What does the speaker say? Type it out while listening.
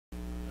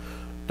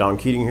Don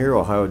Keating here,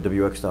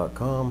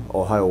 OhioWX.com,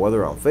 Ohio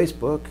Weather on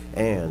Facebook,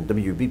 and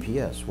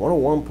WBPS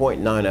 101.9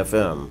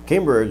 FM,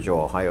 Cambridge,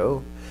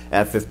 Ohio,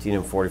 at 15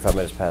 and 45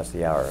 minutes past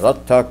the hour. A lot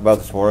to talk about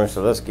this morning,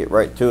 so let's get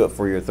right to it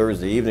for your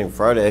Thursday evening.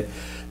 Friday,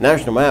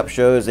 national map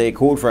shows a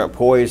cold front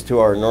poised to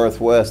our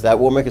northwest. That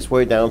will make its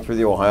way down through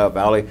the Ohio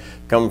Valley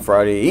come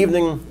Friday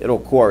evening. It'll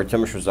cool our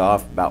temperatures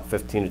off about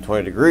 15 to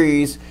 20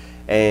 degrees.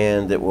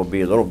 And it will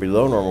be a little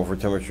below normal for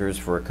temperatures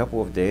for a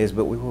couple of days,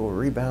 but we will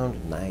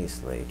rebound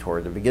nicely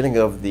toward the beginning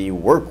of the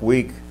work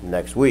week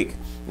next week.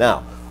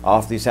 Now,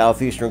 off the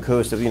southeastern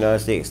coast of the United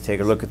States, take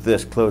a look at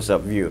this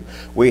close-up view.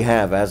 We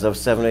have, as of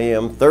 7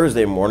 a.m.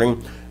 Thursday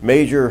morning,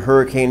 Major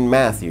Hurricane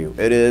Matthew.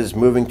 It is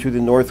moving to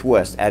the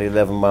northwest at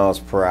 11 miles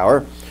per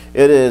hour.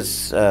 It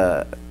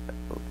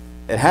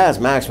has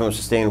maximum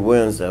sustained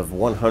winds of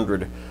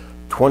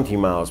 120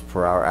 miles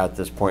per hour at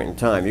this point in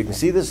time. You can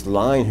see this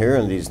line here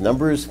and these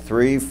numbers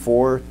 3,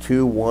 4,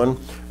 2, 1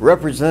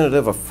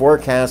 representative of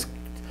forecast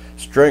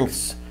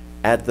strengths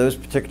at those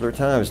particular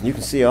times. And you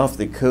can see off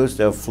the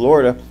coast of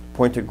Florida,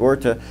 Punta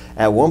Gorda,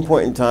 at one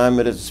point in time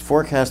it is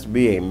forecast to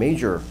be a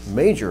major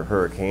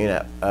hurricane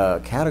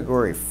at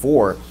category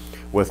 4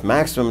 with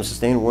maximum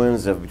sustained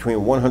winds of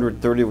between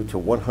 130 to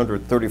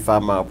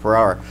 135 miles per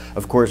hour.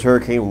 Of course,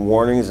 hurricane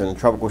warnings and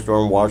tropical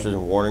storm watches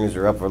and warnings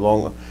are up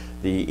along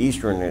the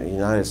eastern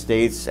United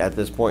States at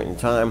this point in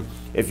time.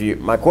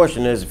 My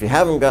question is, if you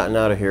haven't gotten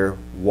out of here,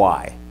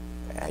 why?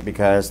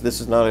 Because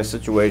this is not a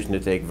situation to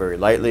take very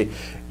lightly.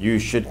 You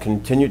should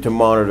continue to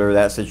monitor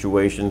that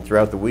situation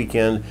throughout the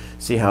weekend,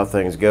 see how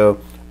things go.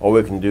 All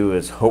we can do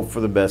is hope for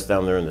the best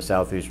down there in the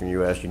southeastern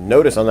U.S. You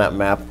notice on that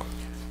map,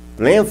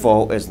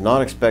 landfall is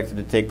not expected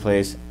to take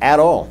place at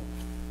all.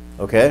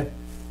 Okay?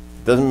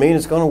 Doesn't mean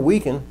it's going to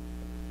weaken.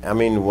 I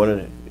mean, when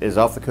it is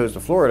off the coast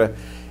of Florida,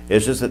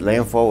 it's just that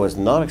landfall is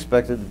not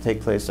expected to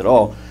take place at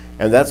all,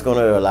 and that's going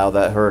to allow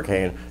that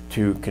hurricane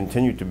to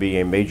continue to be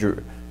a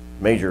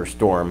major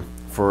storm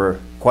for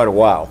quite a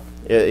while.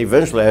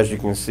 Eventually, as you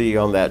can see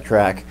on that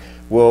track,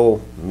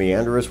 will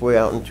meander its way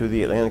out into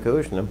the Atlantic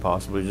Ocean and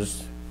possibly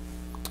just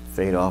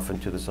fade off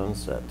into the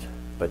sunset.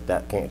 But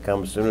that can't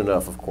come soon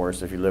enough, of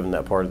course, if you live in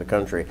that part of the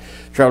country.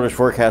 Travelers'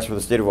 forecast for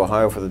the state of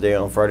Ohio for the day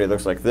on Friday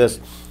looks like this.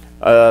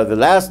 The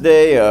last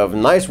day of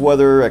nice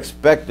weather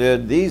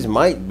expected. These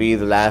might be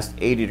the last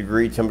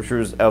 80-degree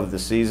temperatures of the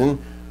season.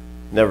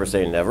 Never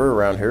say never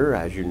around here,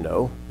 as you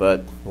know,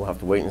 but we'll have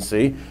to wait and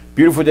see.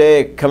 Beautiful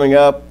day coming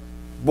up.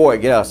 Boy,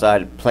 get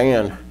outside,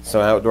 plan some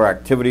outdoor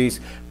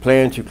activities,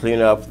 plan to clean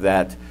up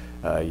that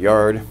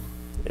yard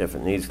if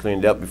it needs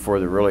cleaned up before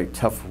the really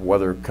tough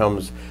weather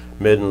comes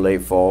mid and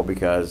late fall,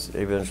 because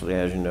eventually,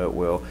 as you know, it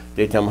will.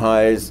 Daytime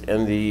highs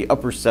in the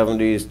upper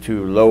 70s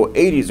to low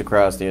 80s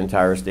across the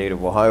entire state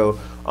of Ohio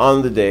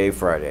on the day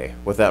Friday.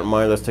 With that in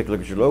mind, let's take a look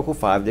at your local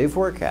 5-day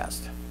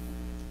forecast.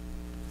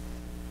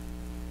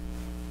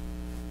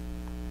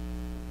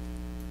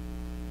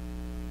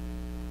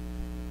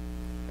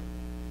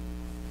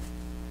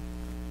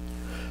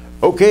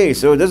 Okay,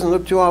 so it doesn't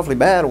look too awfully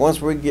bad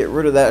once we get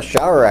rid of that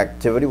shower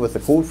activity with the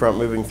cold front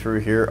moving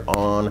through here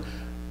on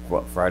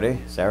what, Friday,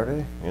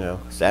 Saturday? You know,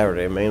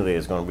 Saturday mainly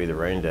is going to be the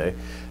rain day,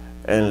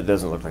 and it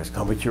doesn't look like it's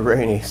going to be too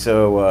rainy.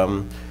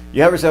 So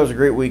you have yourselves a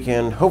great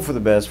weekend. Hope for the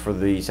best for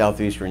the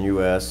southeastern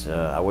U.S.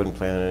 I wouldn't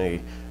plan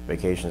any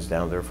vacations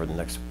down there for the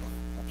next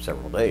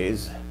several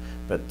days,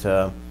 but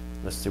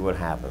let's see what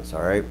happens.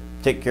 All right,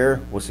 take care.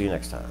 We'll see you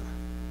next time.